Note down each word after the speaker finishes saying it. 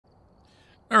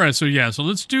All right, so yeah, so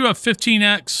let's do a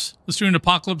 15x. Let's do an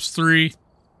Apocalypse 3.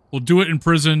 We'll do it in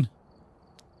prison.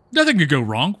 Nothing could go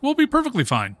wrong. We'll be perfectly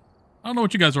fine. I don't know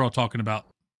what you guys are all talking about.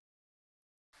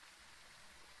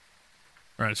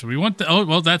 All right, so we want the... Oh,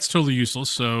 well, that's totally useless,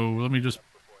 so let me just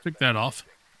pick that off.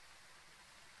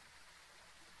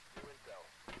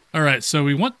 All right, so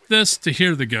we want this to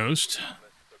hear the ghost.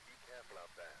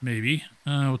 Maybe.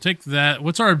 We'll take that.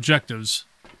 What's our objectives?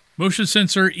 Motion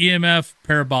sensor, EMF,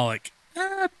 parabolic.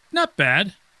 Not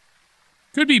bad.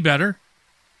 Could be better.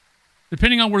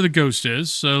 Depending on where the ghost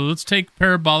is. So let's take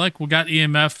parabolic. We got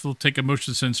EMF. We'll take a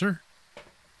motion sensor.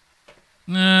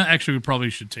 Actually, we probably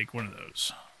should take one of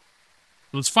those.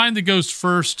 Let's find the ghost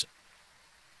first.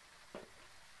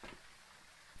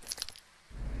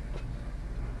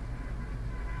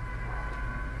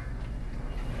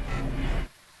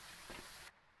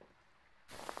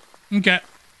 Okay.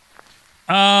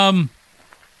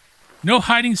 No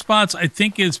hiding spots, I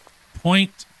think, is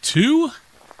 0.2.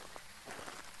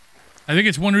 I think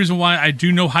it's one reason why I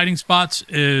do no hiding spots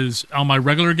is on my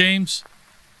regular games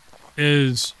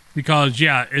is because,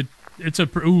 yeah, it's a...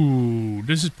 Ooh,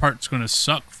 this part's going to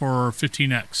suck for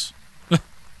 15x.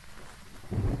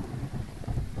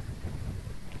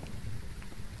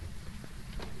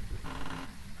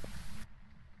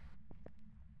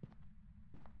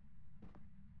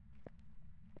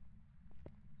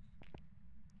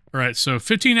 All right, so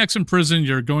 15x in prison,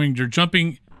 you're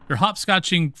jumping, you're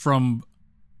hopscotching from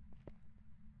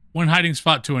one hiding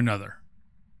spot to another.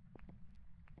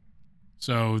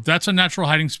 So that's a natural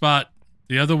hiding spot.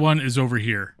 The other one is over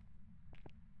here.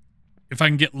 If I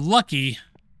can get lucky,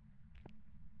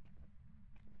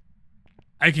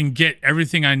 I can get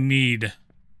everything I need.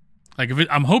 Like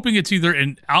I'm hoping it's either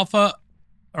an alpha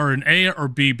or an A or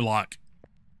B block,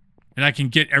 and I can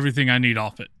get everything I need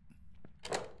off it.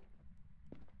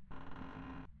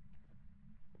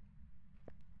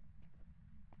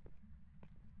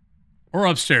 Or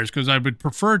upstairs, because I would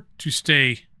prefer to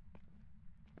stay...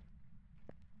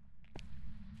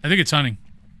 I think it's hunting.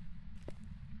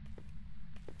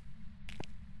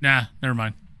 Nah, never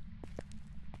mind.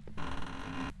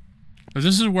 Because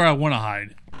this is where I want to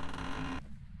hide.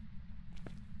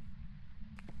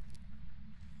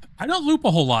 I don't loop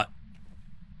a whole lot.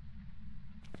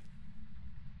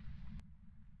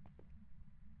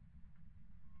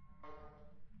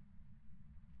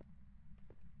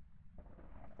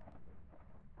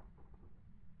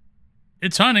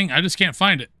 It's hunting. I just can't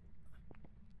find it.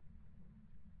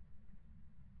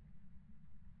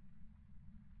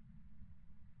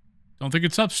 Don't think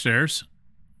it's upstairs.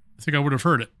 I think I would have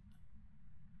heard it.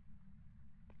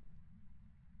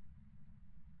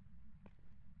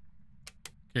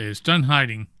 Okay, it's done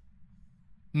hiding.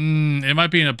 It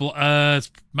might be in a it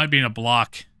might be in a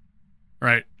block. All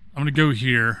right, I'm gonna go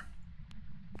here.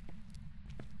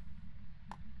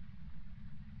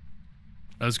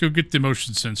 Let's go get the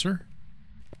motion sensor.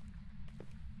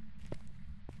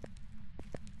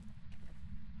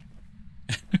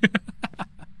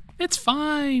 It's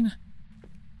fine.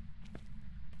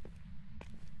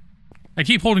 I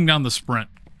keep holding down the sprint.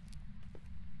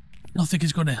 I don't think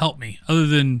it's going to help me other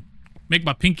than make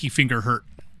my pinky finger hurt.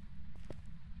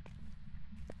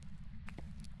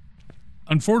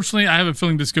 Unfortunately, I have a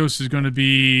feeling this ghost is going to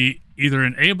be either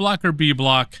an A block or B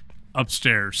block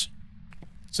upstairs.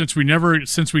 Since we never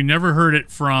heard it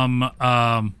from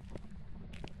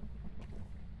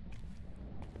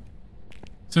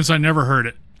since I never heard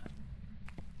it.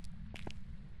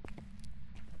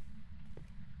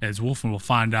 As Wolfen will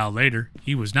find out later,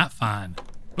 he was not fine.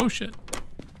 Oh, shit.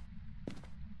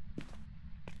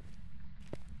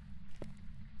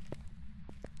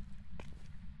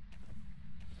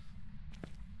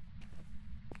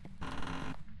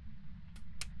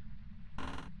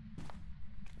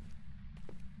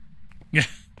 Yeah.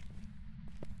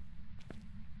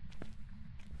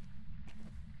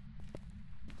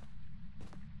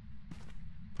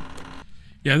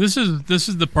 Yeah, this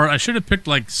is the part I should have picked.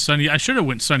 Like Sunny, I should have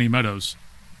went Sunny Meadows.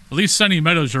 At least Sunny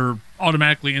Meadows are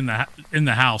automatically in the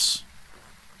house.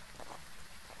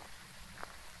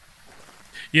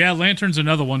 Yeah, Lantern's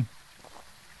another one.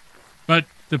 But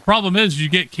the problem is, you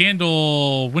get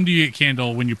Candle. When do you get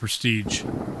Candle? When you prestige.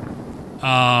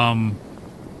 I'm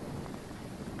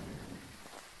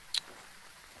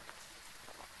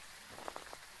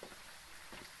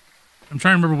trying to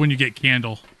remember when you get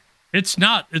Candle. It's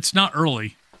not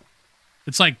early.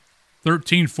 It's like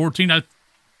 13, 14.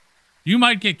 You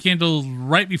might get Candle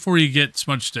right before you get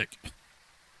Smudge Stick.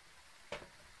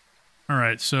 All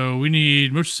right, so we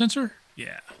need motion sensor?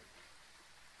 Yeah.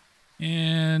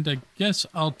 And I guess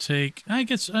I'll take...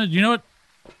 you know what?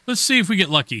 Let's see if we get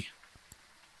lucky.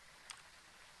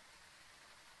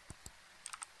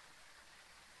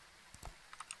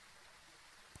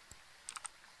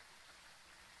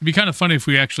 It'd be kind of funny if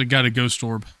we actually got a ghost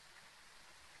orb.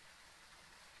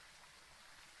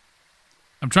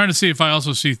 I'm trying to see if I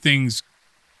also see things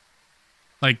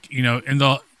like, you know, in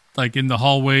the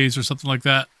hallways or something like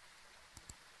that.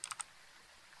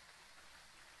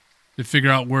 To figure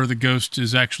out where the ghost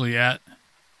is actually at.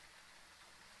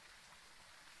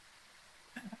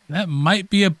 That might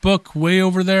be a book way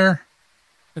over there.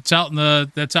 That's out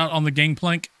on the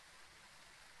gangplank.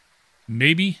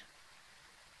 Maybe.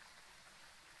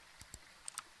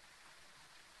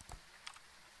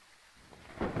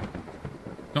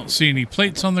 Don't see any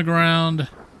plates on the ground.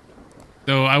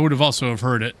 Though I would have also have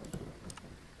heard it.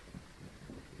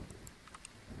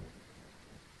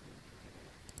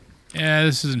 Yeah,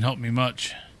 this doesn't help me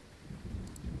much.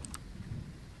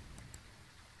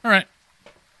 All right.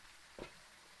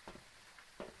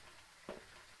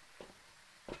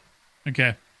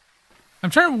 Okay. I'm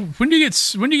trying. When do you get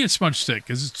smudge stick?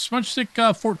 Is it smudge stick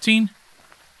 14?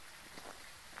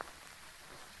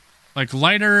 Like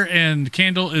lighter and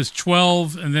candle is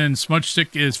 12, and then smudge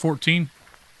stick is 14.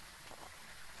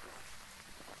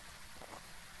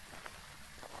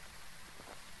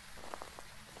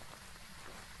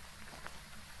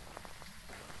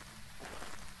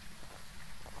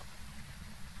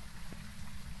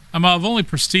 I've only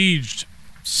prestiged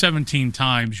 17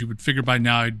 times. You would figure by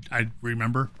now I'd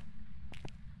remember.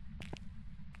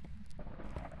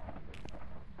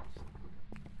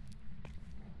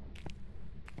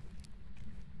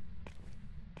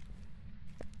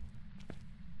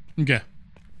 Okay.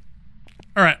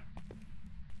 All right.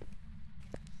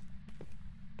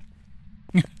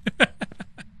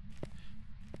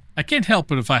 I can't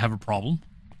help it if I have a problem.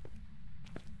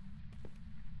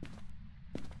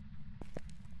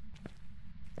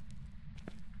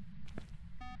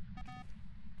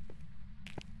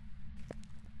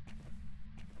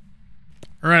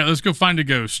 All right, let's go find a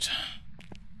ghost.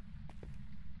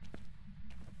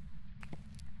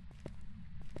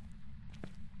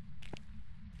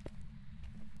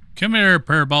 Come here,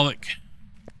 parabolic.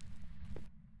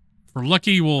 If we're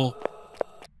lucky, we'll...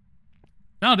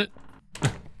 Found it.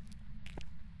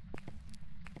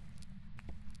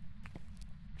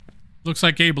 Looks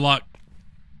like A block.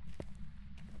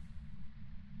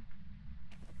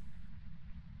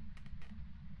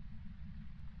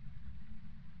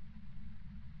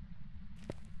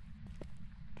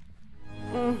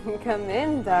 Come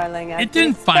in, darling. It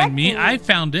didn't find me. I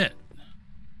found it.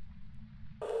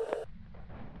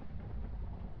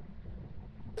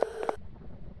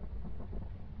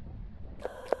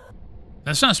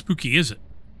 That's not spooky, is it?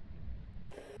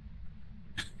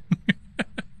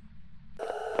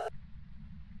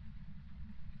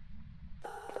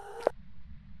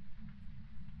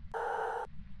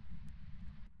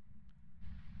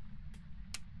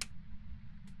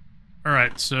 All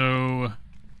right, so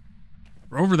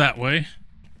we're over that way.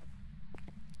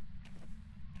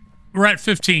 We're at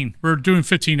 15. We're doing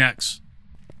 15x.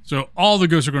 So all the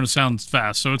ghosts are going to sound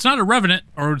fast. So it's not a revenant,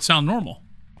 or it would sound normal.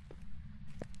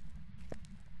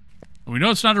 We know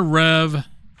it's not a rev.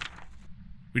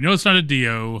 We know it's not a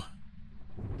Dio.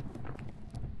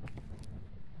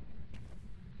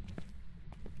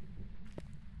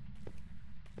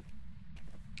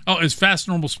 Oh, it's fast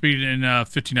normal speed in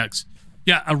 15x.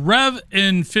 Yeah, a rev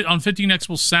on 15x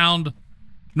will sound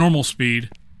normal speed.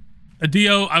 A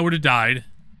Dio, I would have died.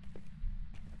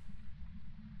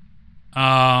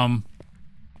 Hantus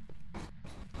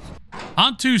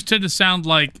tend to sound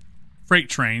like freight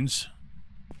trains.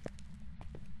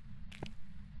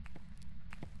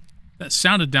 That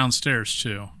sounded downstairs,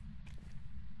 too.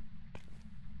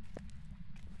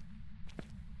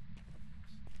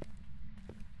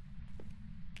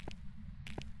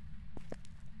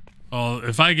 Oh,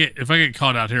 if I get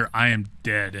caught out here, I am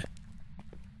dead.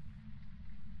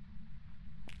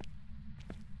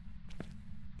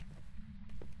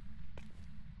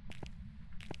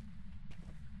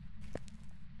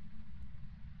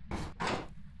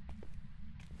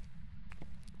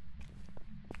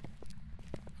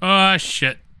 Oh,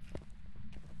 shit.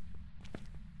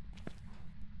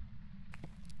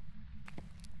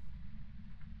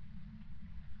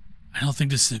 I don't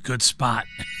think this is a good spot.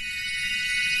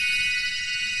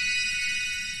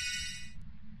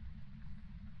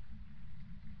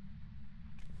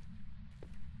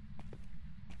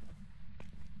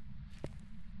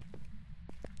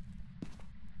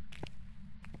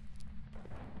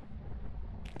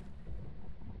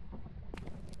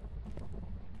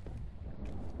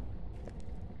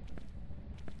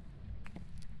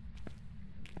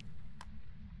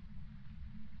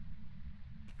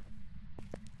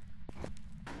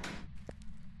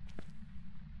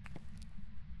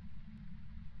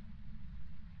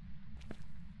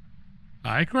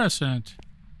 Hi, Crescent.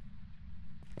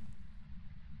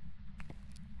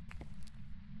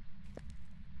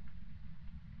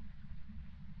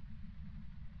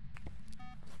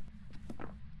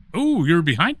 Oh, you're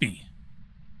behind me.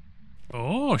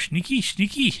 Oh, sneaky,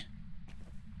 sneaky.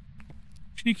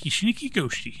 Sneaky, sneaky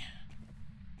ghosty.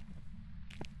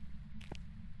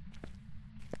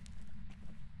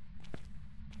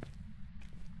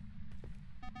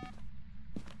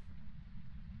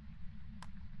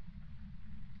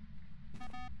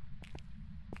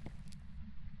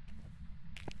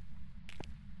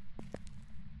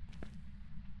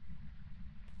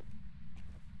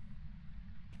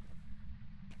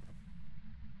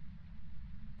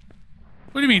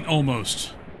 What do you mean,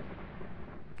 almost?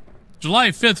 July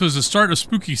 5th was the start of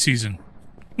spooky season.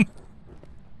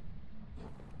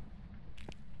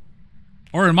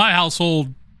 Or in my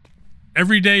household,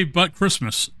 every day but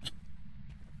Christmas.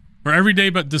 Or every day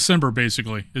but December,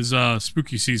 basically, is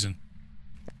spooky season.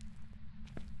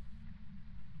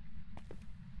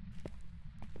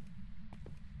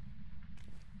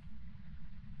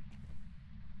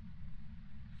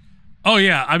 Oh,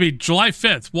 yeah. I mean, July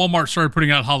 5th, Walmart started putting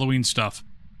out Halloween stuff.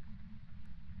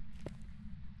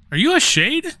 Are you a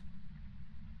shade?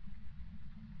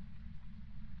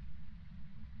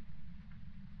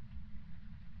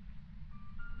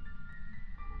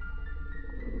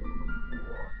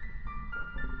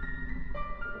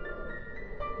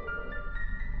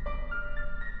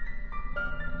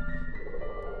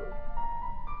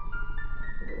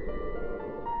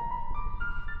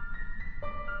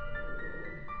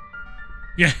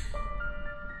 Yeah.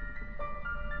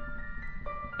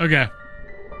 Okay.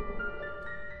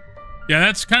 Yeah,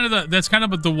 that's kind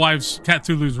of the wives'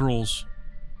 Cthulhu's rules.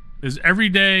 Is every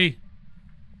day,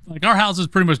 like our house is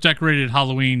pretty much decorated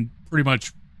Halloween pretty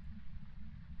much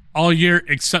all year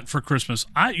except for Christmas.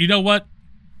 You know what?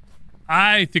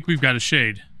 I think we've got a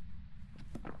shade.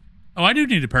 Oh, I do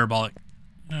need a parabolic.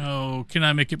 Oh, can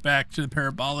I make it back to the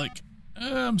parabolic?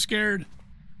 I'm scared.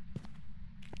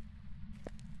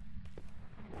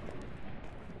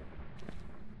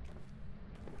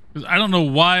 Because I don't know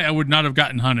why I would not have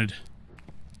gotten hunted.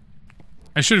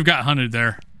 I should have got hunted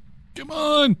there. Come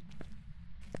on!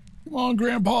 Come on,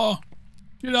 Grandpa!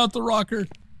 Get out the rocker!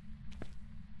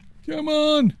 Come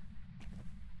on!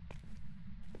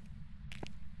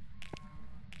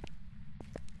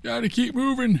 Gotta keep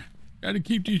moving. Gotta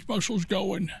keep these muscles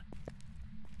going.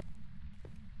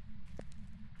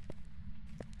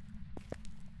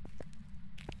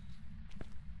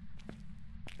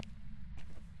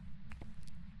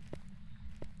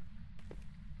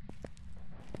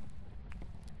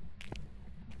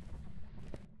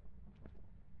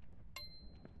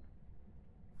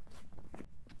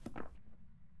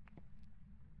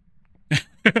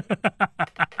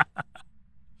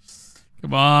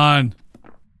 Come on.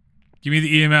 Give me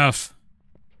the EMF.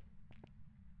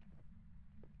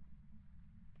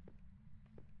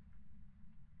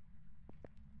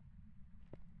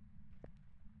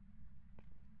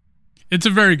 It's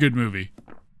a very good movie.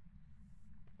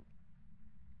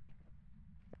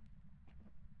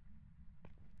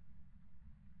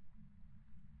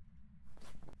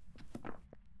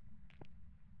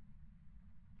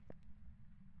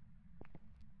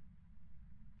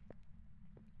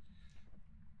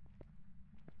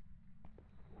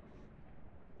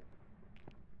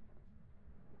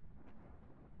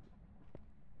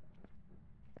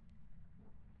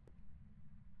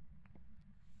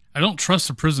 I don't trust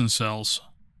the prison cells.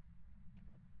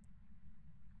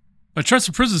 If I trust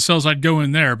the prison cells, I'd go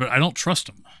in there, but I don't trust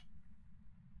them.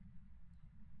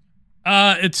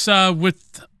 It's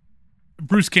with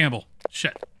Bruce Campbell.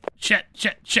 Shit. Shit.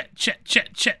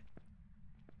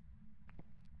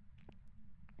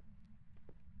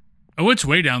 Oh, it's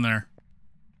way down there.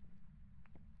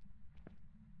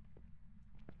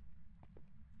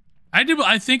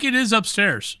 I think it is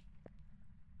upstairs.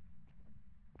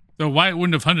 Though why it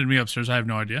wouldn't have hunted me upstairs, I have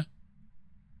no idea.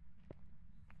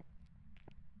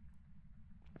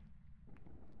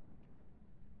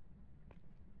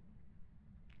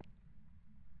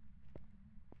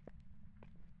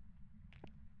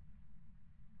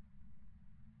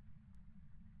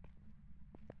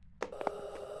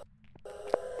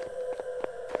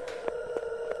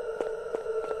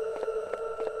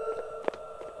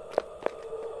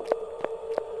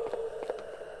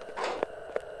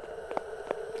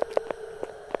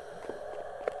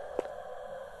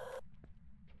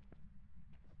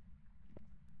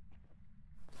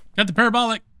 Got the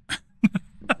parabolic.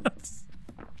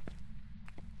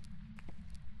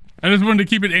 I just wanted to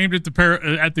keep it aimed at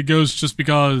the ghost, just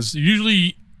because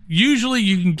usually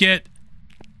you can get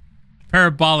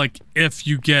parabolic if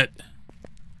you keep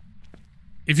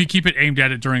it aimed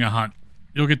at it during a hunt.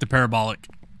 You'll get the parabolic.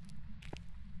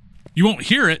 You won't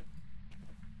hear it,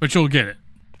 but you'll get it.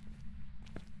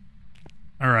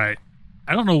 All right.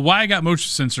 I don't know why I got motion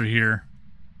sensor here.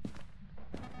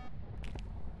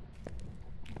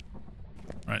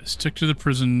 All right, stick to the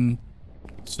prison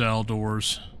cell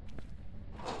doors.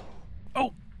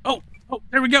 Oh,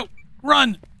 there we go.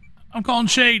 Run. I'm calling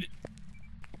Shade.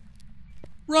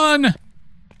 Run.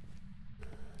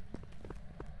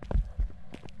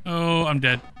 Oh, I'm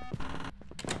dead.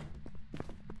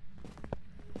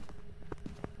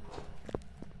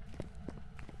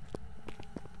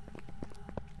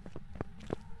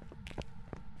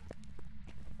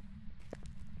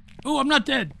 Oh, I'm not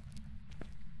dead.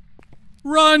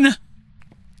 Run!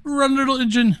 Run, little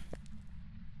engine.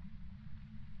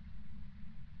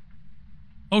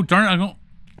 Oh, darn it, I don't...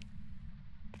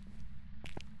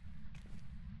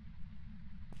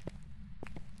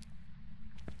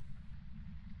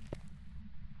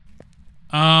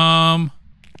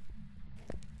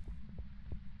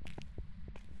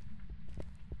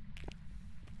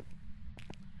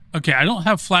 Okay, I don't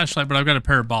have flashlight, but I've got a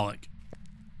parabolic.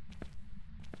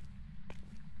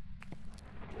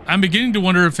 I'm beginning to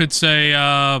wonder if it's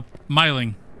a,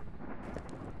 Myling.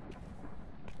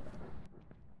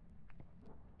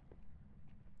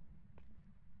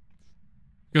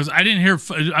 Because I didn't hear...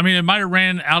 I mean, it might have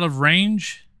ran out of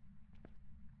range.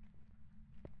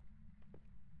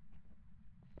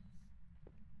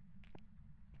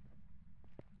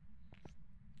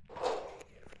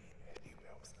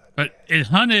 But it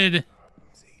hunted...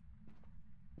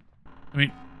 I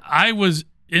mean, I was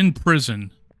in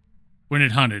prison when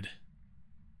it hunted.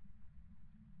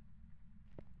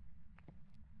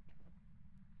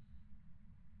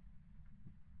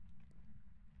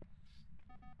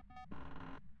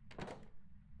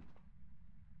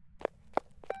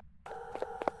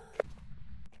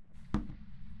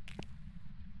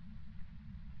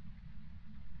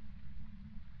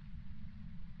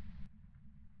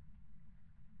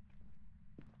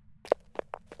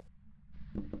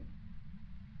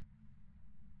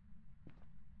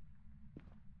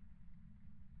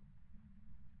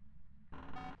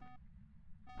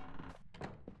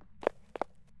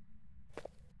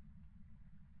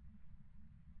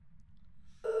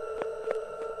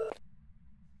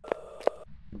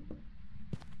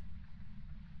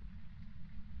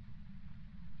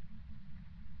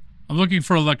 I'm looking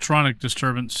for electronic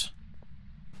disturbance.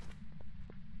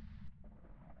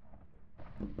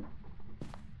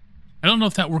 I don't know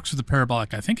if that works with the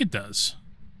parabolic. I think it does.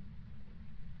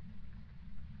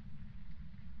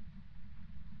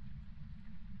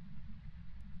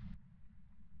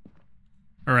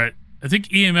 All right. I think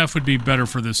EMF would be better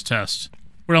for this test.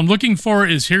 What I'm looking for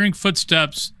is hearing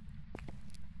footsteps,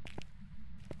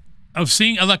 of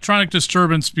seeing electronic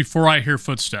disturbance before I hear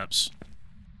footsteps.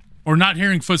 Or not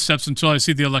hearing footsteps until I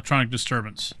see the electronic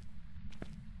disturbance.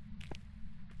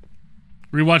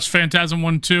 Rewatch Phantasm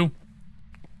 1 2.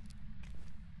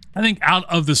 I think out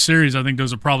of the series, I think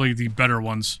those are probably the better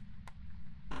ones.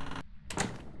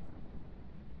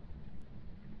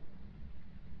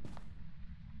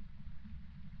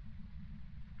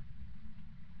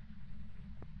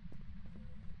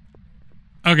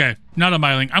 Okay, not a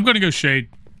Myling. I'm going to go Shade.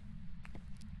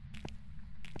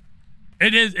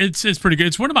 It's pretty good.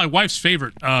 It's one of my wife's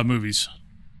favorite movies.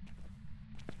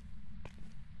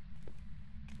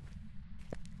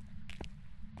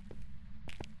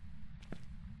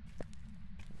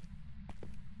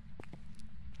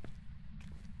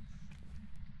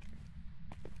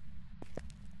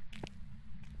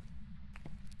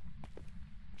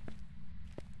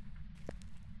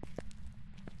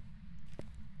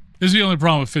 This is the only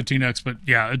problem with 15X, but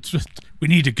yeah, it's just, we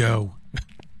need to go.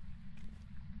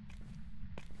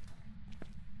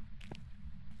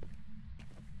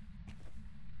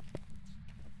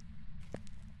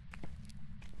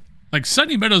 Like,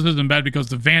 Sunny Meadows isn't bad because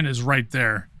the van is right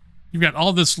there. You've got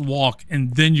all this walk,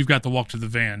 and then you've got the walk to the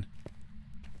van.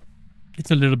 It's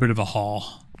a little bit of a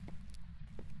haul.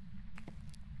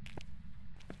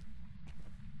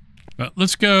 But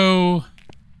let's go...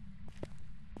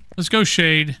 Let's go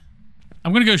Shade.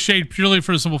 I'm going to go Shade purely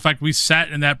for the simple fact we sat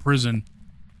in that prison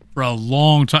for a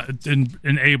long time,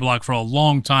 in A block for a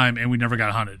long time, and we never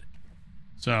got hunted.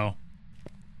 So...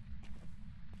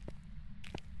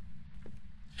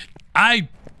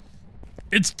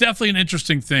 It's definitely an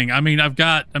interesting thing. I mean,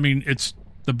 it's,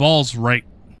 the ball's right.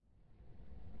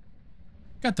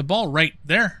 Got the ball right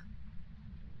there.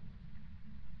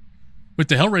 With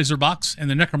the Hellraiser box and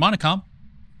the Necromonicon.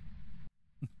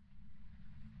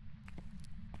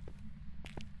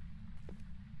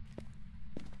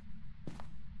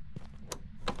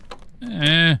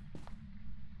 Eh.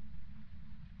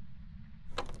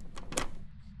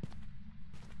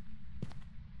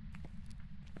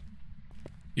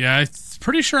 Yeah, I'm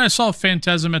pretty sure I saw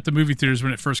Phantasm at the movie theaters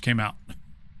when it first came out.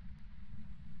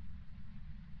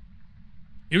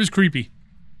 It was creepy.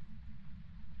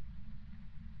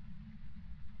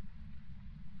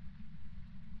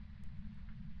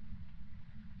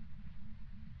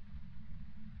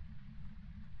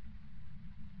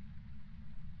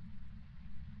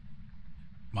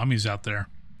 Mommy's out there.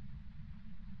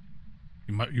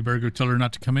 You better go tell her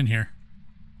not to come in here.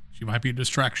 She might be a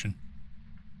distraction.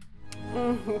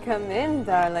 Come in,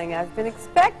 darling. I've been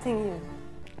expecting you.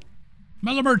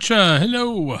 Malamercha,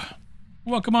 hello.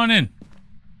 Welcome on in.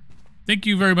 Thank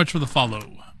you very much for the follow.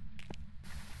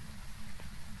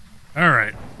 All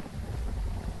right.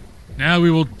 Now we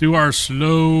will do our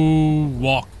slow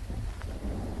walk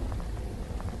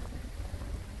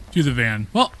to the van.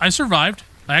 Well, I survived.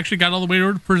 I actually got all the way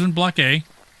over to Prison Block A.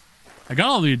 I got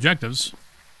all the objectives.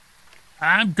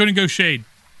 I'm going to go Shade.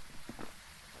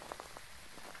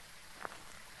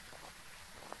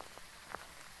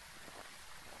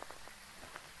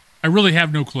 I really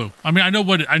have no clue. I mean, I know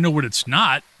what it's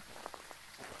not.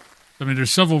 I mean,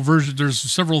 there's several versions. There's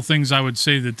several things I would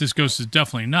say that this ghost is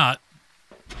definitely not.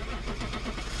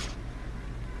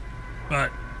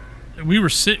 But we were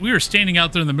standing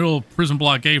out there in the middle of Prison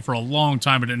Block A for a long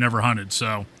time, and it never hunted.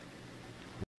 So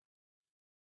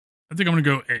I think I'm gonna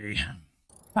go A.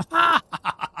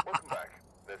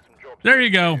 There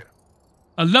you go.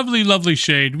 A lovely, lovely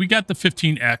Shade. We got the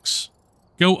 15X.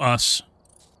 Go us.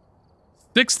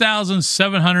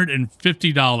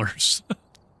 $6,750.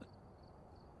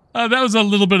 That was a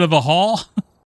little bit of a haul.